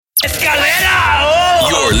Escalera! Oh!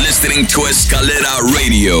 You're listening to Escalera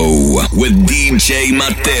Radio with DJ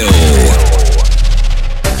Mateo.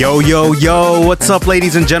 Yo, yo, yo, what's up,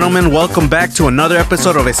 ladies and gentlemen? Welcome back to another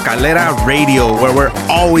episode of Escalera Radio, where we're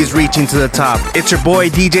always reaching to the top. It's your boy,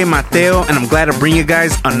 DJ Mateo, and I'm glad to bring you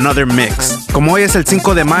guys another mix. Como hoy es el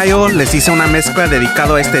 5 de mayo, les hice una mezcla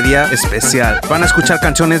dedicado a este día especial. Van a escuchar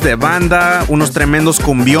canciones de banda, unos tremendos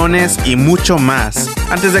cumbiones y mucho más.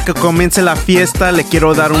 Antes de que comience la fiesta, le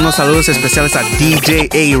quiero dar unos saludos especiales a DJ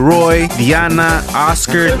A-Roy, Diana,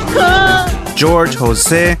 Oscar, George,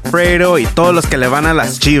 José, Fredo y todos los que le van a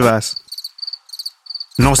las Chivas.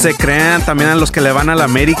 No se crean, también a los que le van a la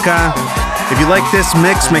América. If you like this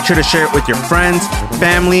mix, make sure to share it with your friends,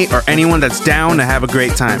 family, or anyone that's down to have a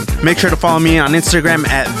great time. Make sure to follow me on Instagram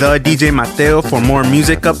at @TheDJMateo for more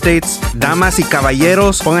music updates. Damas y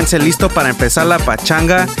caballeros, pónganse listo para empezar la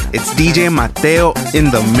pachanga. It's DJ Mateo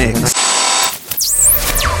in the mix.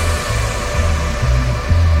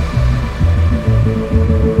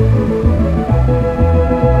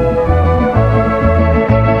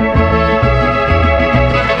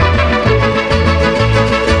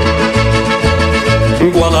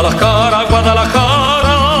 Guadalajara,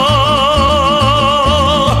 Guadalajara,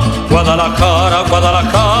 Guadalajara,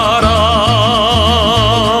 Guadalajara.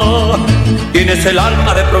 Tienes el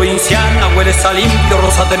alma de provinciana, hueles a limpio,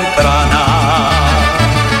 rosa temprana.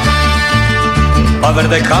 A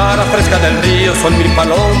verde cara, fresca del río, son mil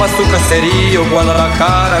palomas tu caserío.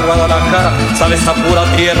 Guadalajara, Guadalajara, sales a pura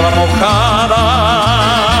tierra mojada.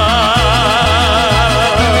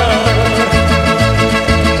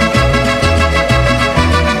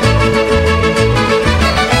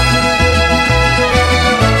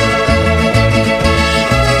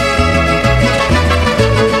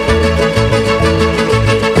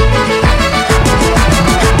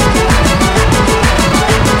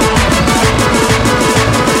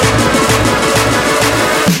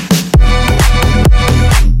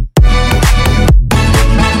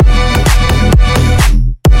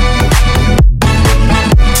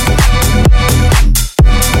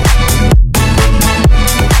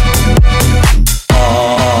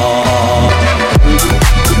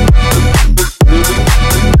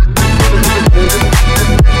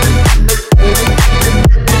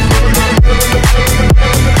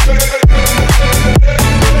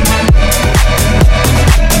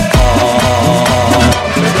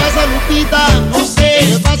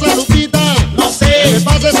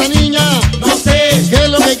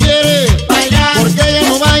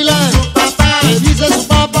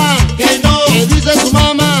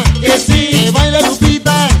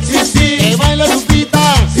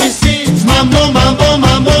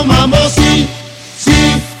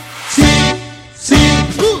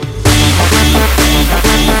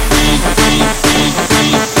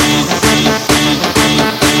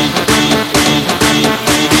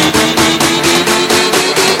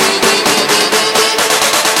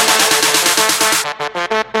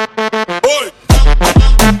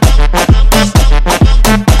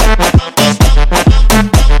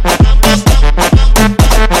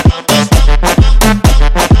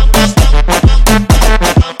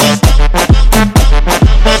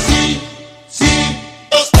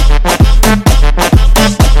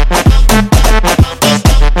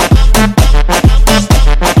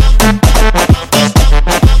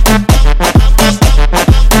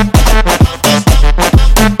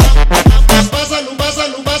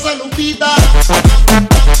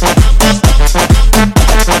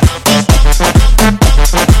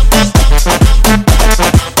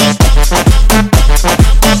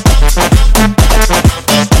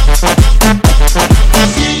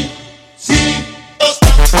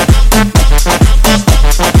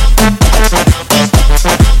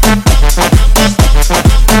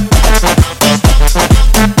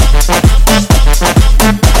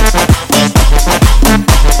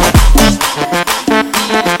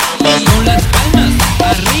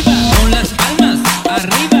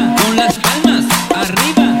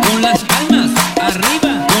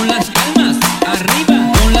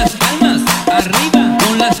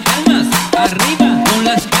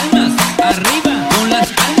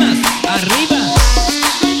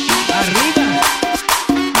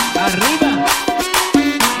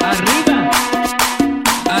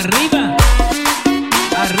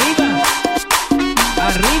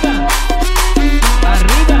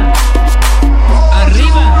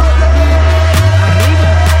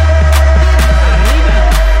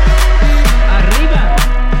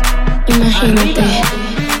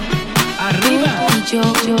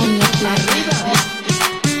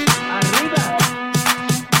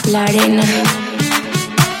 la arena,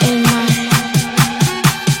 el mar,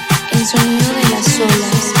 el sonido de las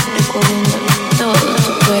olas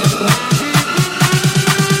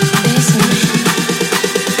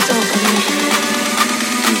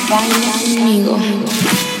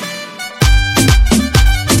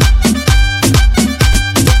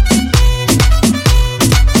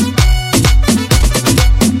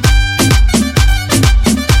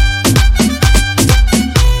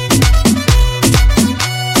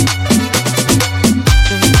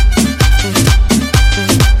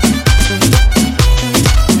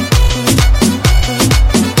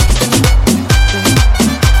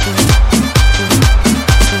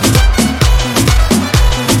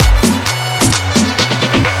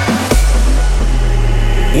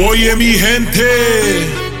mi gente,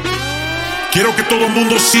 quiero que todo el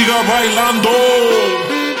mundo siga bailando.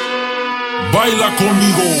 Baila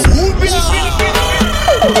conmigo.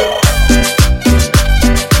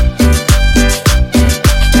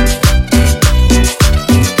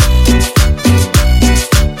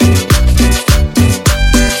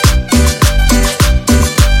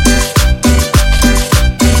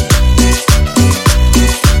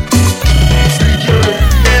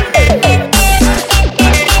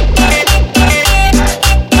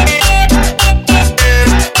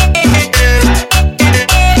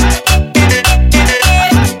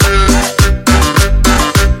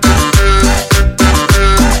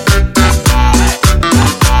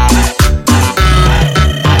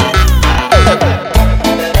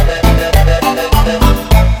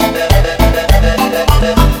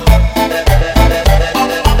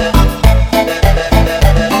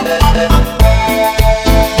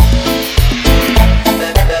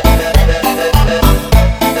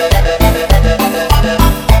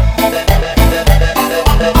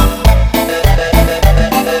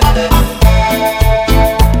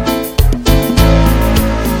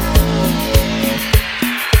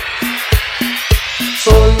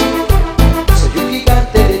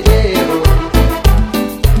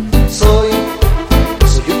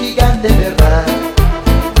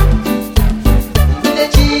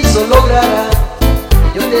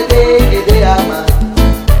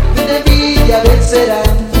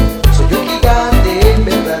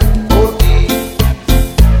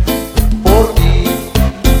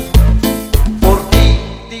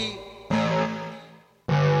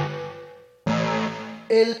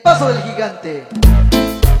 El paso del gigante.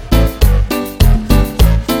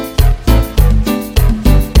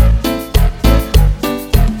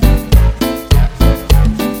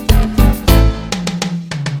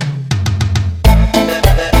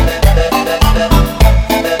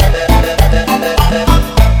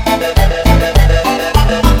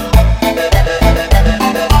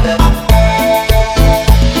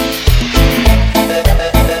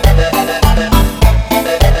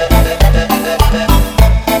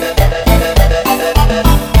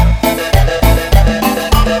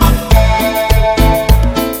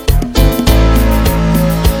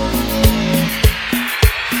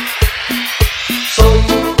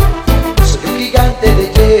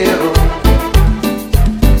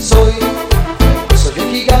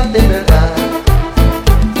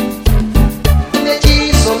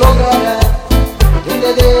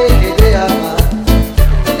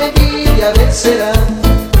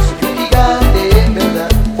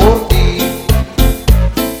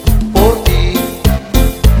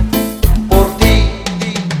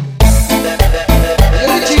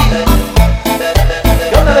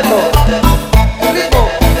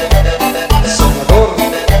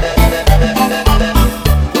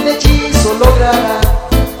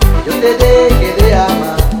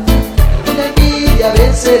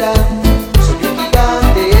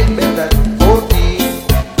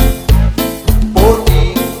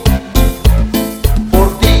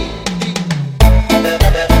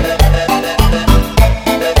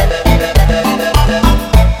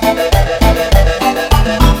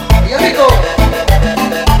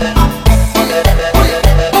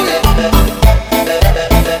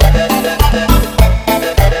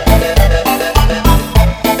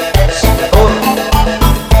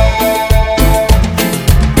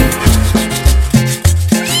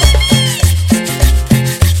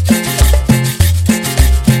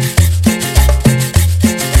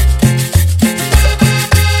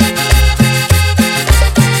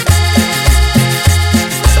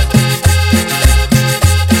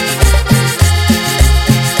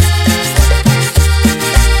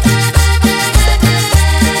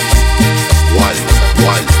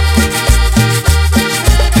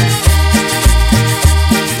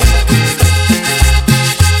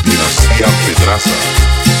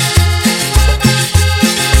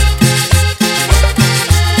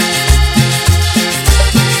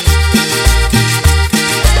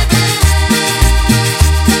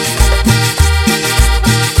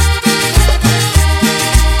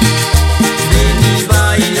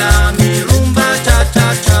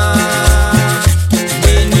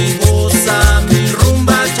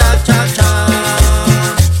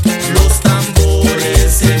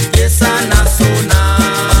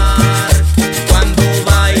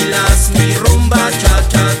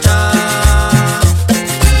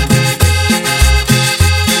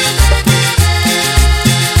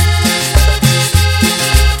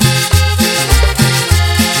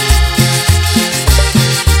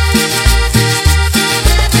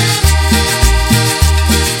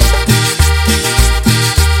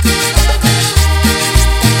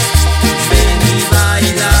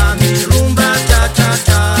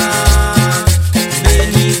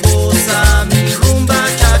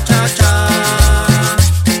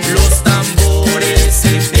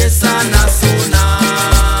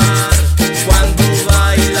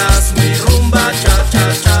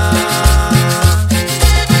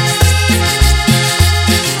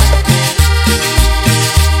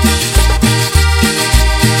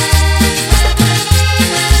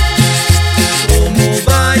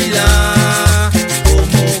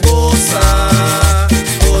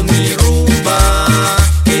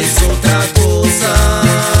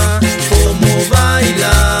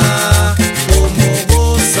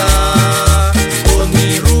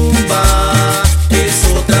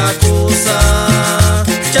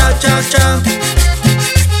 cha, cha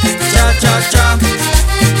cha cha, cha cha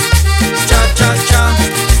cha,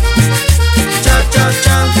 cha cha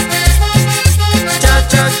cha, cha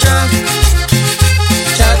cha cha,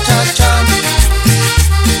 cha cha cha,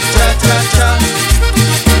 cha cha cha,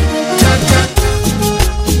 cha cha.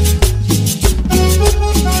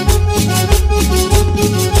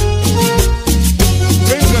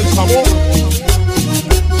 Venga el sabor,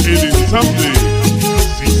 el ensamble,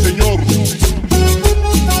 sí señor.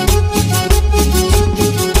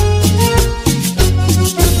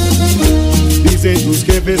 Dicen tus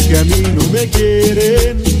jefes que a mí no me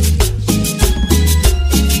quieren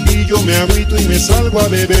y yo me agüito y me salgo a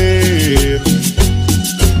beber.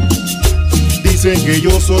 Dicen que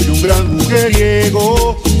yo soy un gran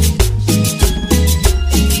mujeriego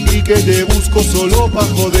y que te busco solo pa'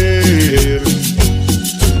 joder.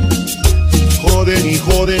 Joden y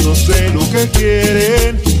joden, no sé lo que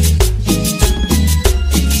quieren.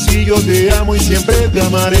 Si yo te amo y siempre te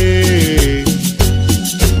amaré.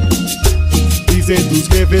 Dicen tus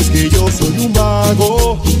jefes que yo soy un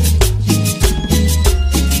vago,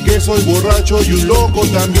 que soy borracho y un loco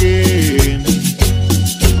también.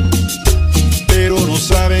 Pero no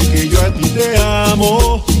saben que yo a ti te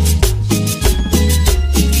amo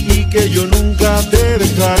y que yo nunca te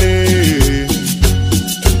dejaré.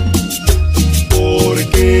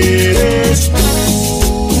 Porque eres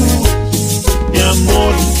tú, mi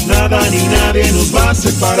amor, nada ni nadie nos va a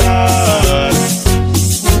separar.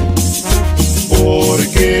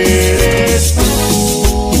 Porque eres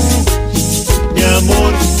tú, mi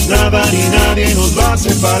amor, nada ni nadie nos va a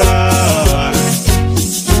separar.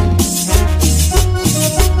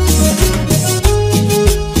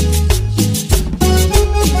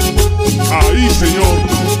 Ahí, señor.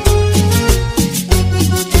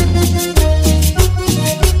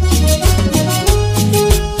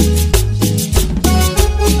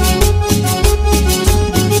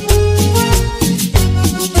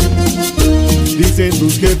 Dicen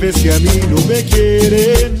tus jefes que a mí no me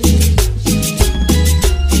quieren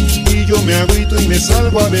y yo me agüito y me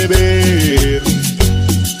salgo a beber.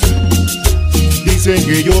 Dicen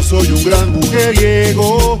que yo soy un gran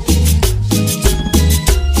mujeriego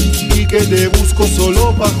y que te busco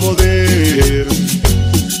solo pa' joder.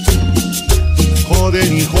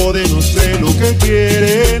 Joden y joden, no sé lo que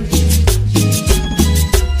quieren.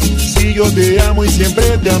 Si yo te amo y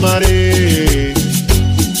siempre te amaré.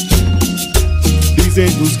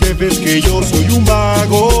 Dicen tus jefes que yo soy un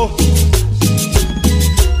vago,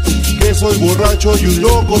 que soy borracho y un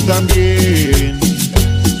loco también.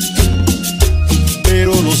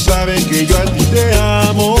 Pero no saben que yo a ti te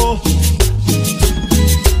amo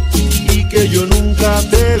y que yo nunca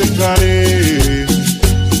te dejaré.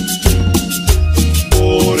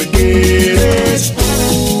 Porque eres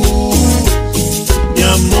tú, mi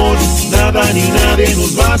amor, nada ni nadie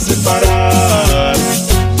nos va a separar.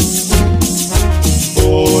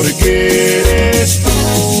 Porque eres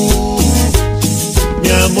tú, mi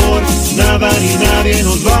amor, nada ni nadie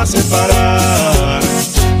nos va a separar.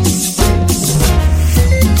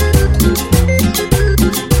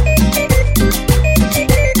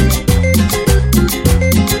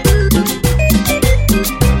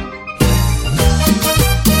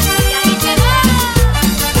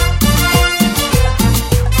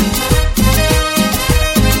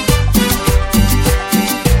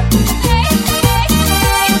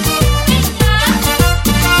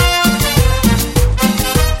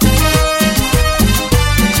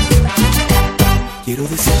 Quiero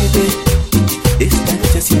decirte esta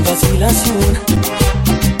noche sin vacilación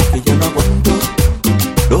que ya no aguanto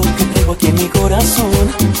lo que traigo aquí en mi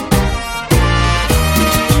corazón.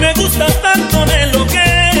 Me gustas tanto, me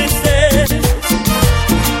enloqueces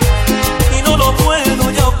y no lo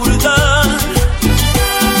puedo ya ocultar.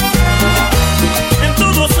 En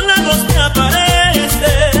todos lados te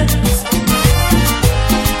apareces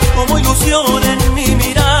como ilusión en mi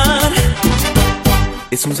mirar.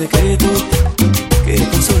 Es un secreto que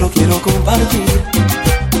tan solo quiero compartir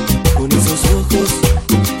con esos ojos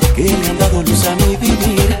que me han dado luz a mi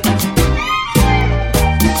vivir.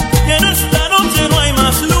 Que en esta noche no hay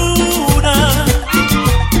más luna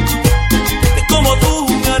que como tú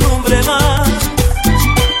me alumbre más.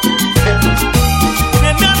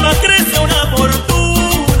 Que mi alma crece una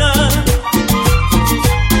fortuna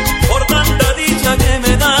por tanta dicha que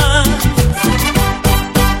me das.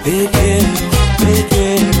 Te quiero, te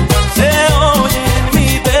quiero. Se oye en mi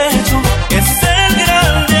pecho que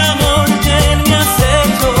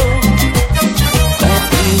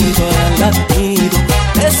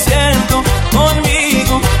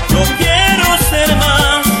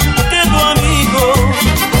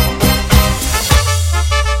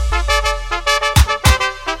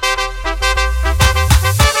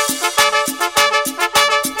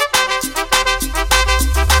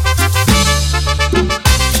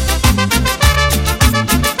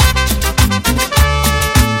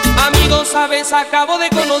sabes, acabo de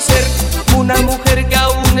conocer una mujer que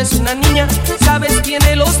aún es una niña. Sabes,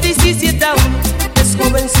 tiene los 17 aún, es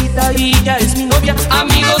jovencita y ya es mi novia.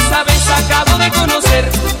 Amigos, sabes, acabo de conocer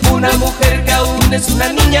una mujer que aún es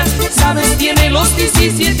una niña. Sabes, tiene los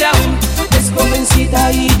 17 aún, es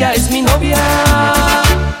jovencita y ya es mi novia.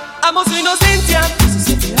 Amo su inocencia,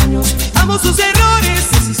 17 años. Amo sus errores,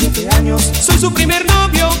 17 años. Soy su primer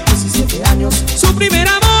novio, 17 años. Su primer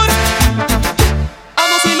amor.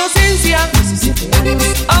 Amo su inocencia, 17 años.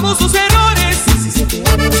 Amo sus errores, 17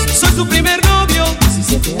 años. Soy su primer novio,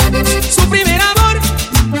 17 años. Su primer amor.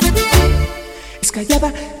 Es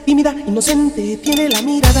callada, tímida, inocente, tiene la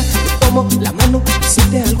mirada. Le tomo la mano,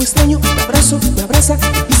 siente algo extraño. Me abrazo, me abraza,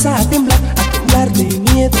 empieza a temblar de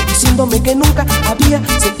miedo, diciéndome que nunca había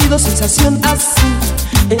sentido sensación así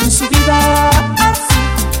en su vida,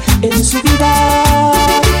 así en su vida.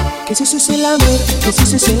 Que si eso es el amor, que si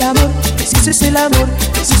eso es el amor, que si eso es el amor,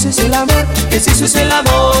 que si eso es el amor, que si eso es el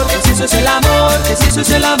amor, que si eso es el amor, que si eso es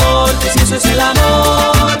el amor, que si eso es el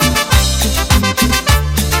amor.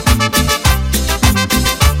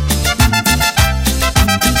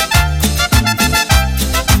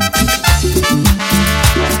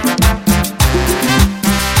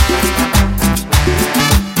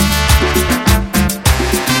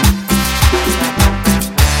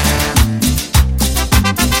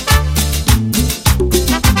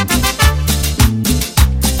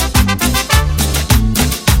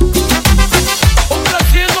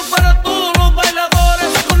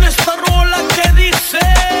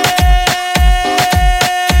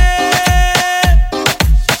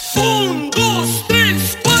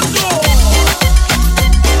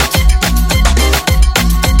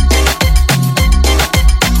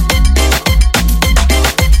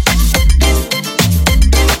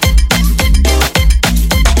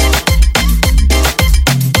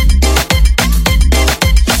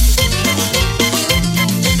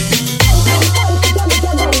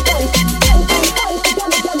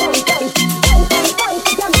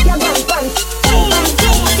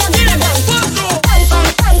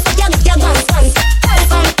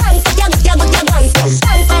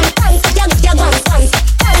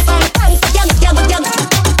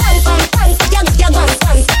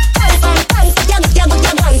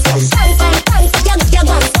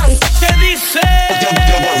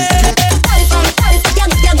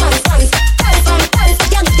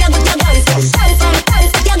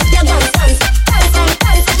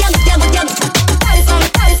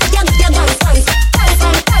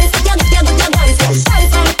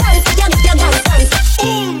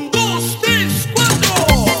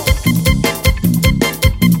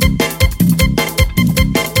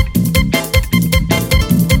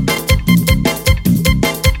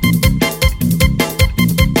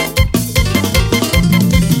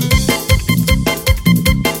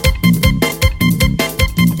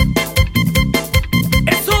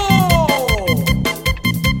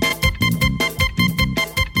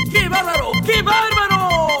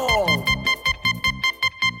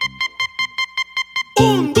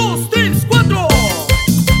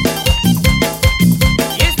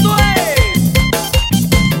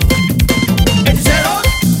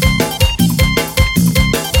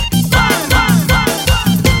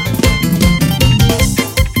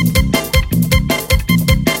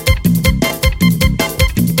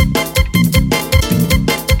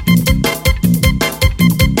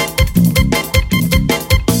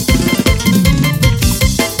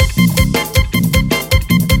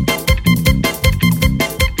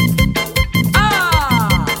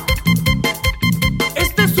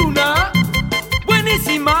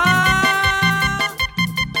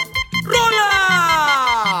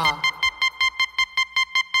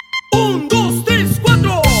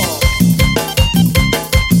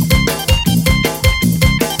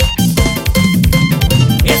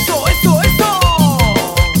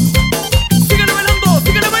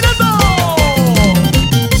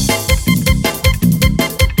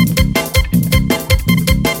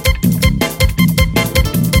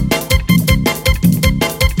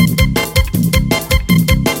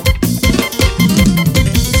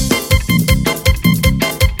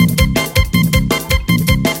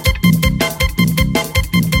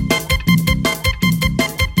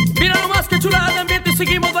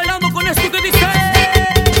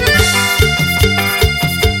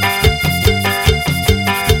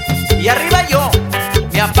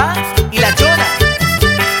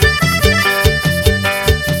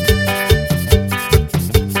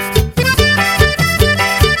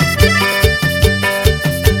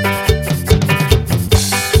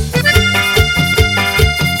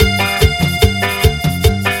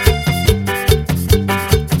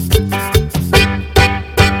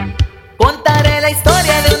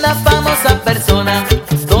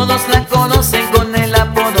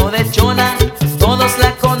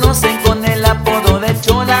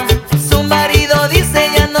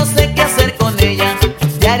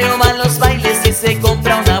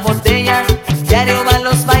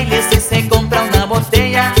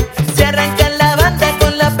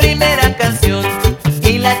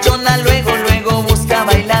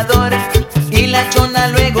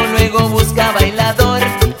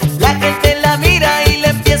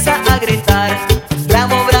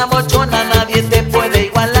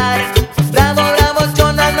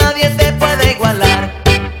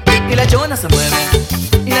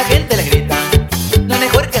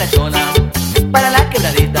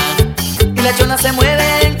 muchachonas se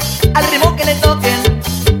mueven al ritmo que le toquen.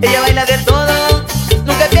 Ella baila de todo,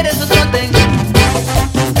 nunca pierde su trote.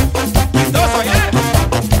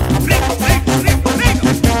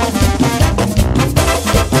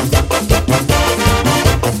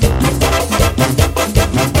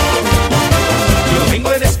 Yo vengo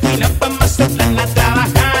de la esquina pa' Mazatlán a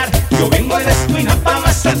trabajar. Yo vengo de la esquina pa'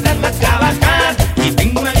 Mazatlán a trabajar. Y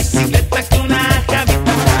tengo una bicicleta con una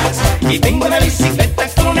cabita atrás. Y tengo una bicicleta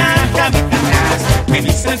con una cabita atrás. Me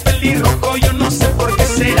dicen el pelirrojo, yo no sé por qué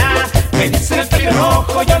será. Me dicen el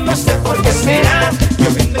pelirrojo, yo no sé por qué será.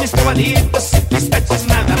 Yo vendo mis clavaditos y pistaches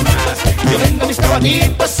nada más. Yo vendo mis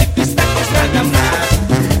clavaditos y pistaches nada más.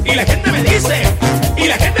 Y la gente me dice, y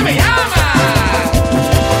la gente me llama.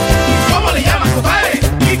 ¿Cómo le llaman, compadre?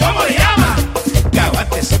 ¿Y cómo le llama?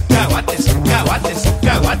 Caguates, caguates, caguates,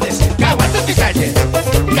 caguates, caguates pistaches,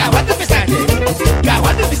 caguates pistaches,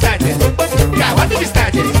 caguates pistaches, caguates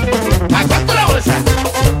pistaches. ¿A cuánto la bolsa?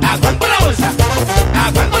 ¿A cuánto la bolsa?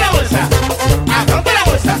 ¿A cuánto la bolsa? ¿A cuánto la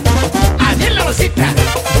bolsa? Allí en la bolsita,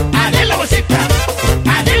 allí en la bolsita,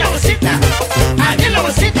 allí en la bolsita, allí en la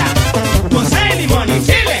bolsita. Con sal, limón y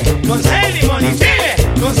chile, con sal, limón y chile,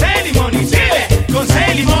 con sal, limón y chile, con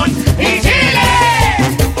sal, limón y chile.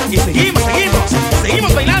 Y seguimos, seguimos,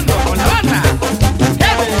 seguimos bailando con la banda.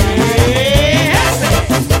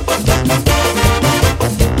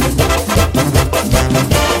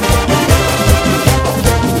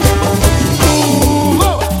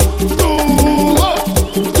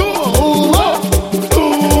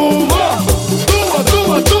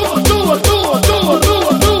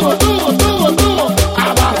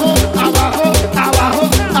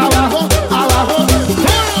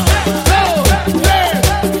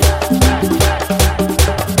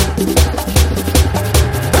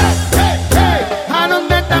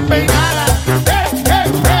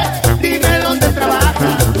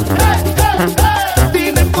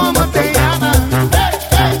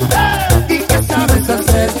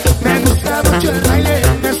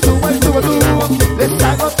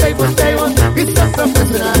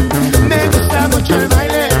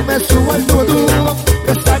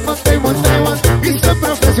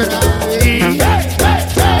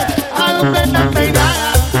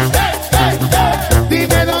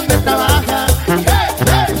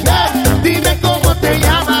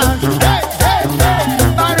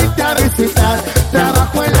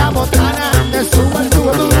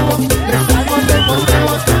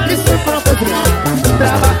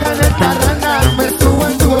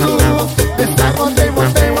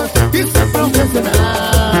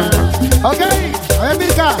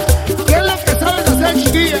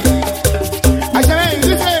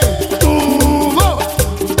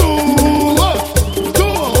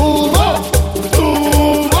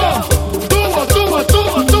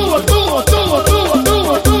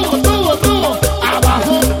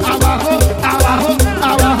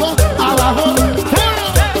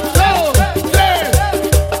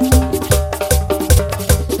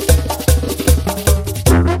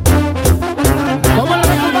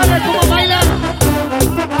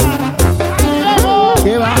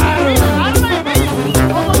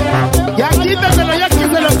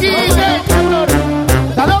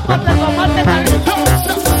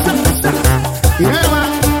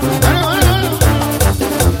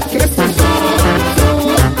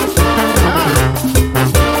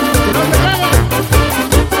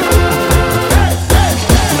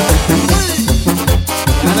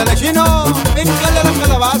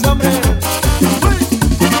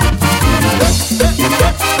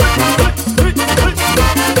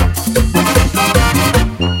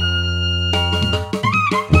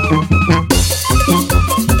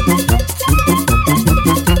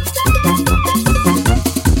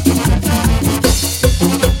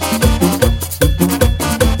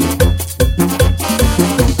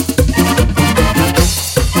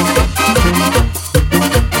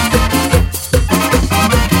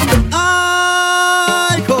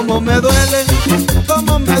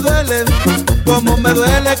 Cómo me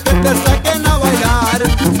duele que te saquen a bailar.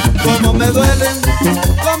 Cómo me duele,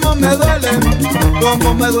 cómo me duele,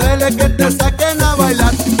 cómo me duele que te saquen a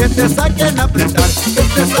bailar, que te saquen a apretar, que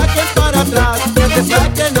te saquen para atrás, que te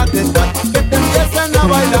saquen a tentar, que te empiecen a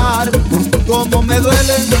bailar. Cómo me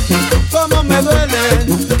duele, cómo me duele,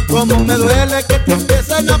 cómo me duele que te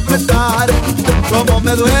empiecen a apretar. Cómo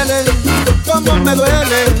me duele, cómo me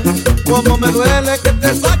duele, cómo me duele que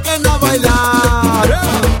te saquen a bailar.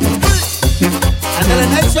 Ándale,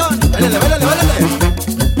 Nation, bailale, bailale, bailale.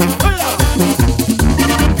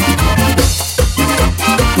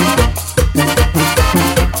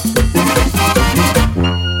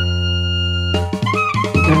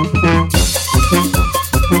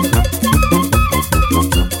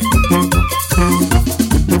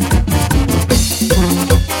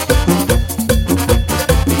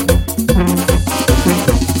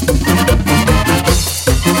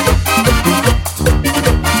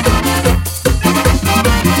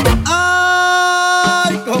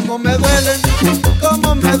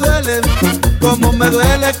 Como me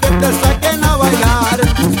duele que te saquen a bailar.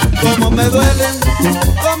 Como me duele,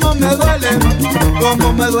 como me duele,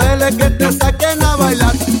 como me duele que te saquen a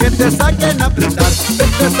bailar, que te saquen a apretar, que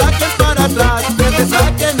te saquen para atrás, que te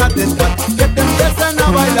saquen a tentar, que te empiecen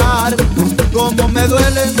a bailar. Como me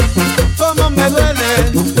duele, como me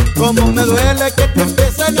duele, como me duele que te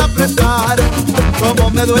empiecen a apretar. Como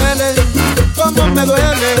me duele, como me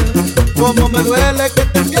duele, como me duele que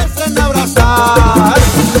te empiecen a abrazar.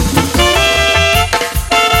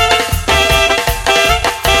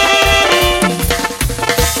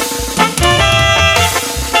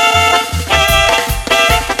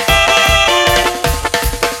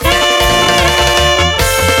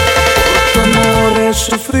 He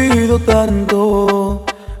sufrido tanto,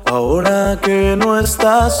 ahora que no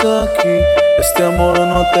estás aquí, este amor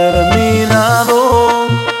no ha terminado.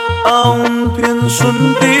 Aún pienso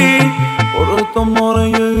en ti, por tu amor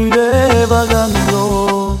yo iré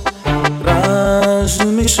vagando. Tras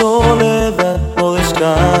mi soledad no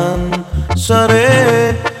descansaré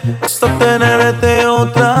hasta tenerte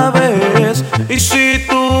otra vez. Y si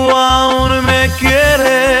tú aún me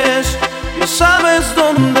quieres, ya sabes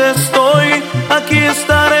dónde estoy. Aquí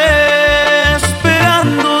estaré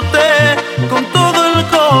esperándote con todo el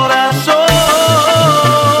corazón.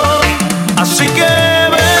 Así que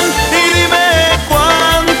ven y dime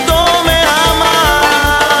cuánto me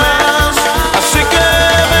amas. Así que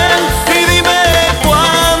ven y dime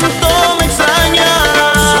cuánto me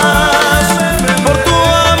extrañas. Por tu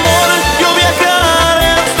amor yo viajaré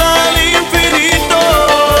hasta el infinito.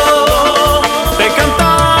 Te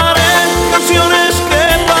cantaré canciones que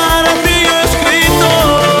para ti he escrito.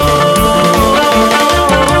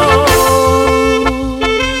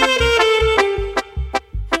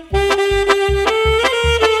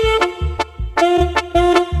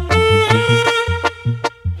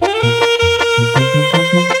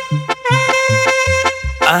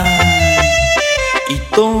 Y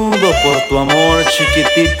todo por tu amor,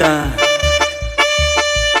 chiquitita.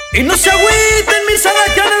 Y no se agüiten mis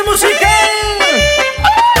alacranes musicales.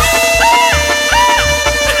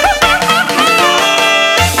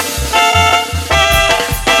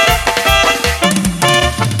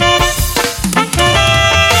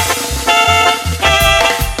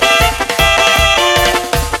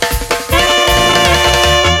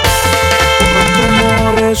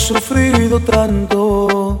 He sufrido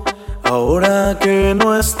tanto, ahora que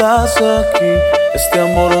no estás aquí, este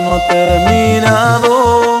amor no ha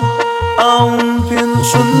terminado. Aún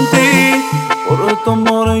pienso en ti, por tu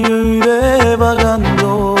amor yo iré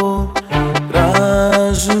vagando.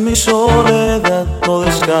 Tras mi soledad no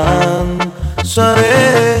descansaré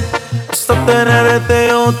hasta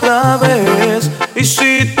tenerte otra vez. Y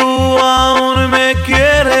si tú aún me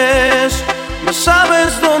quieres, ya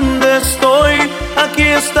sabes dónde estoy. Aquí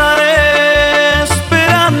estaré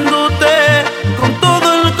esperándote con todo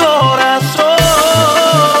el corazón.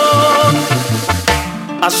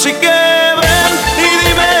 Así que ven y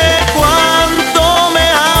dime cuánto me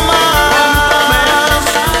amas.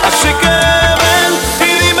 Así que ven y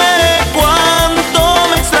dime cuánto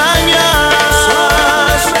me extrañas.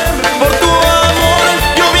 Por tu amor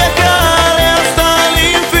yo viajaré hasta el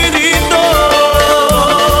infinito.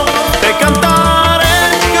 Te cantaré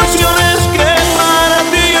canciones que para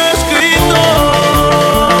ti he escrito.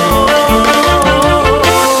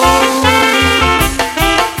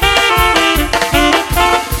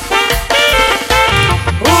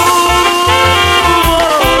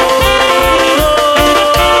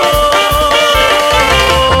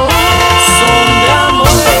 Son de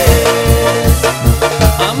amores,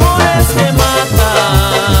 amores que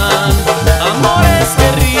matan, amores que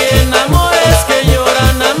ríen, amores que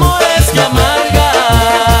lloran, amores que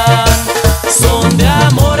amargan. Son de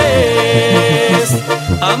amores,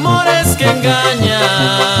 amores que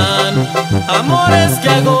engañan, amores que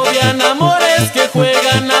agobian, amores que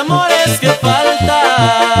juegan, amores que faltan.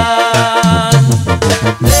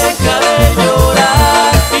 Deja de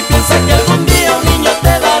llorar y piensa que algún día un niño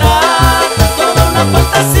te dará toda una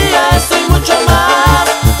fantasía, esto y mucho más,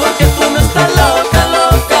 porque tú no estás loca,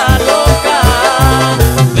 loca, loca.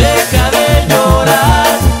 Deja de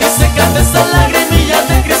llorar y sécate esas lagrimillas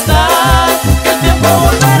de cristal, que el tiempo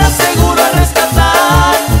volverá seguro a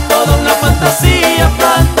rescatar toda una fantasía,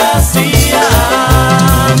 fantasía.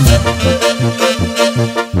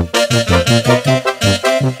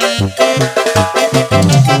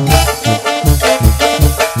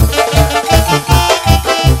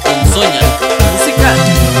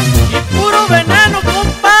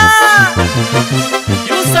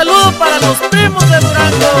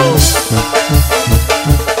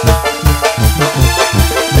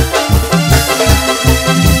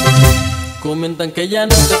 ya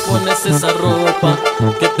no te pones esa ropa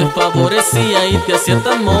que te favorecía y te hacía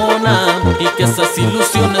tan mona, y que esas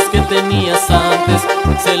ilusiones que tenías antes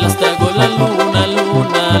se las tragó la luna,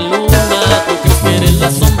 luna, luna. Tú crees que eres la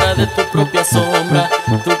sombra de tu propia sombra,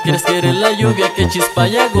 tú crees que eres la lluvia que chispa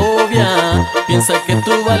y agobia. Piensa que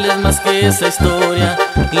tú vales más que esa historia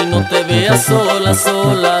y no te veas sola,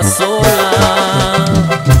 sola, sola.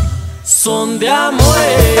 Son de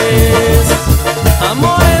amores,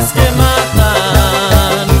 amores que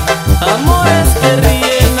matan, amores que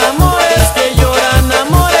ríen, amores que lloran,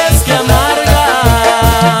 amores que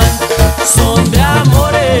amargan. Son de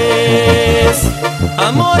amores,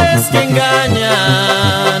 amores que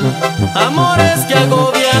engañan, amores que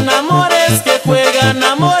agobian, amores que juegan,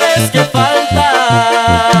 amores que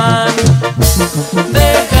faltan.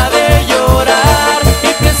 Deja de llorar y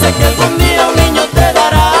piensa que algún día un niño te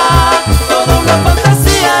dará toda una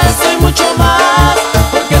fantasía, eso y mucho más,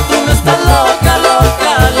 porque tú no estás loca,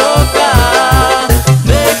 loca, loca.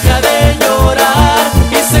 Deja de llorar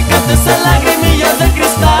y sécate esas lagrimillas de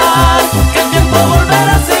cristal, que el tiempo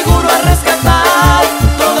volverá seguro a rescatar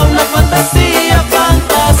toda una fantasía,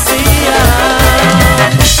 fantasía.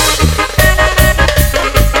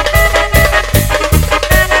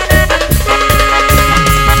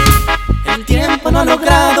 El tiempo no ha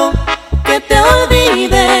logrado que te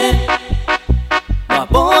olvide, no ha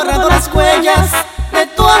borrado las huellas de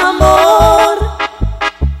tu amor.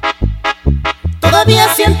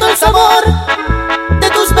 Todavía siento el sabor de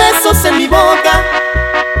tus besos en mi boca,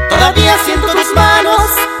 todavía siento tus manos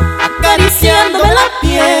acariciándome la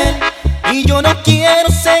piel, y yo no quiero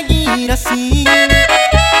seguir así,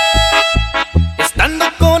 estando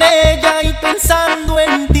con ella y pensando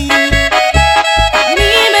en ti. A mí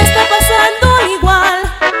me está pasando igual,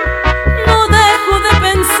 no dejo de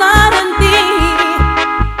pensar en ti.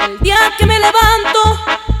 El día que me levanto,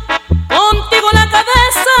 contigo en la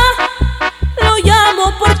cabeza, lo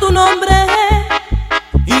llamo por tu nombre.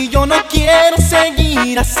 Y yo no quiero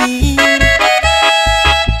seguir así,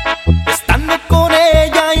 estando con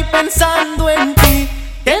ella y pensando en ti.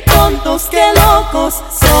 Qué tontos, qué locos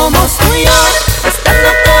somos tú y yo, estando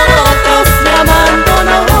con otros y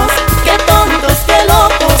amándonos. Qué tontos, qué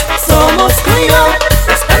locos somos tú y yo,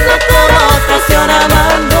 estando con otros y ahora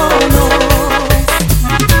amándonos.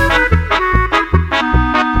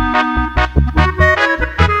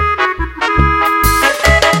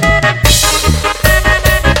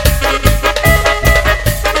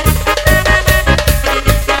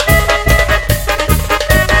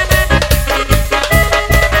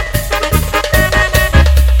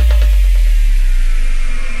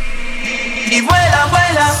 Y vuela,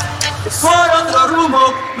 vuela por otro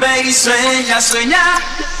rumbo, ve y sueña, sueña,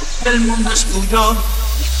 el mundo es tuyo.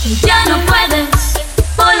 Ya no puedes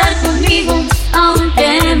volar conmigo,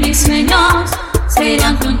 aunque mis sueños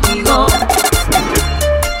serán contigo.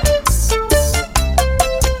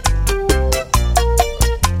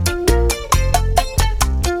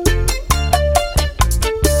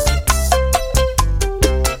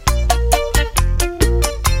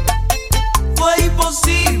 Fue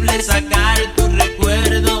imposible sacar tu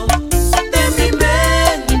recuerdo de mi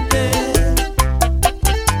mente,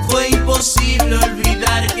 fue imposible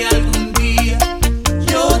olvidar que algún día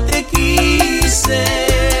yo te quise.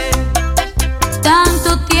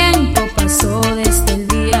 Tanto tiempo pasó desde el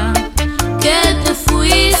día que te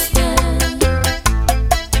fuiste.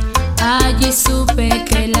 Allí supe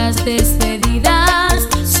que las despedidas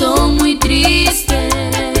son muy tristes.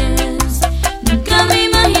 Nunca me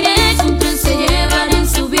imaginé que un tren se llevara en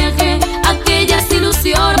su viaje aquellas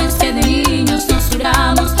ilusiones que de niños nos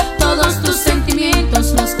juramos. Todos tus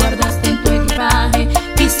sentimientos los guardaste en tu equipaje.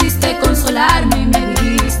 Quisiste consolarme y me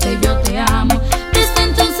dijiste yo te amo. Desde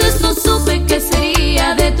entonces no supe qué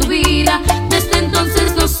sería de tu vida. Desde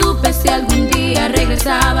entonces no supe si algún día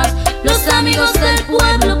regresabas. Los amigos del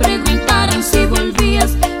pueblo preguntaron si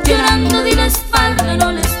volvías. Llorando di la espalda,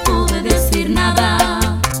 no les pude decir nada.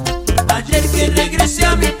 Ayer que regresé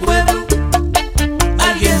a mi pueblo,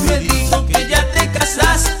 alguien me dijo que ya te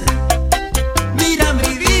casaste. Mírame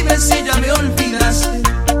y dime si ya me olvidaste.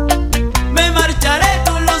 Me marcharé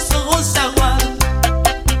con los ojos aguados.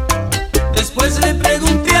 Después le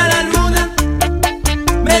pregunté a la luna,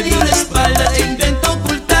 me dio la espalda e intentó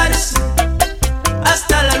ocultarse.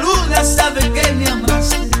 Hasta la luna sabe que me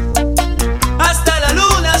amaste, hasta la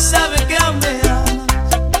luna sabe que me amas.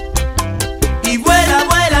 Y vuela,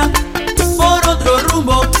 vuela por otro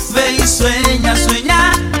rumbo, ve y sueña,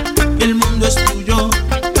 sueña, que el mundo es tuyo.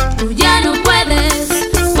 Tú ya no puedes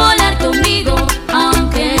volar conmigo,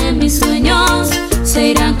 aunque mis sueños se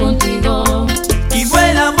irán contigo. Y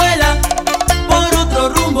vuela, vuela por otro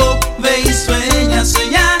rumbo, ve y sueña,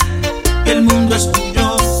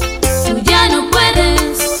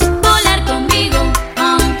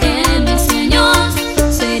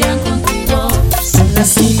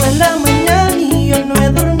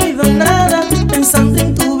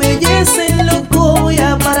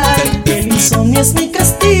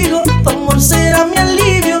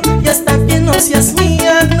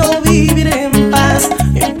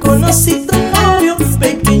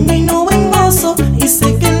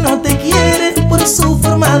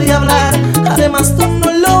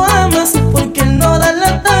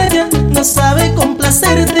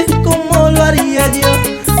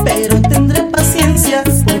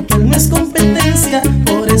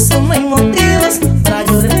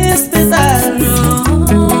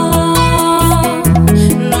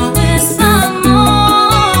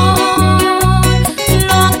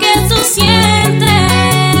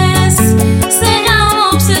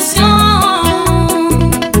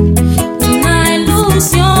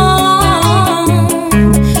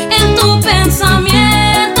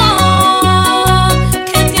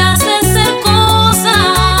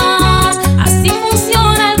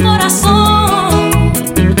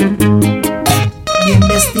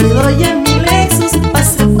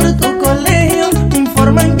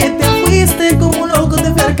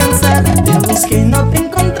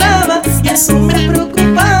 eso me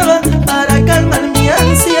preocupaba. Para calmar mi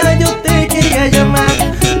ansia yo te quería llamar,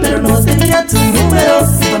 pero no tenía tu número,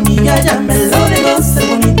 tu amiga ya me lo negó. Ser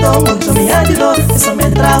bonito mucho me ayudó, eso me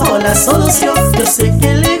trajo la solución. Yo sé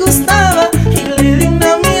que le gustaba y le di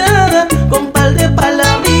una mirada, con par de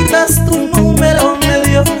palabritas tu número me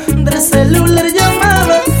dio. Del celular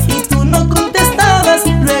llamaba y tú no contestabas,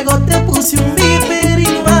 luego te puse un beeper y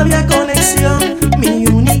no había conexión. Mi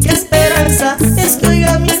única esperanza es que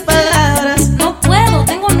oiga mis palabras. No puedo,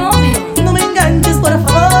 tengo novio. No me enganches, por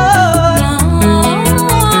favor.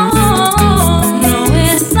 No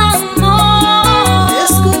es amor.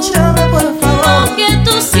 Escúchame, por favor. Lo que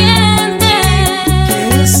tú sientes,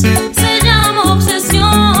 ¿qué es? se llama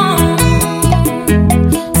obsesión,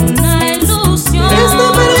 una ilusión. Estoy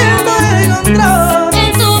perdiendo el control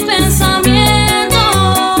en tu pensamiento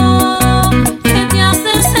que te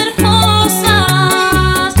hace ser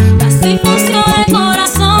cosas, así funciona el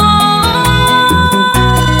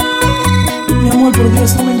corazón. Mi amor, por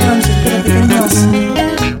Dios, no me enganches, espérate, ¿qué más?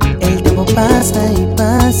 El tiempo pasa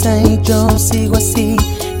y yo sigo así,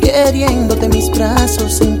 queriéndote en mis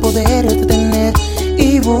brazos sin poderte tener.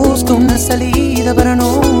 Y busco una salida para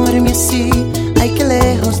no verme así. Ay, que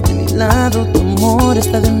lejos de mi lado tu amor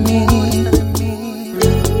está de mí.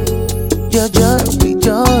 Yo lloro y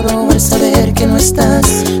lloro al saber que no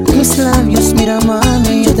estás. Con mis labios, mira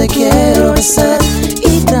mami, yo te quiero besar.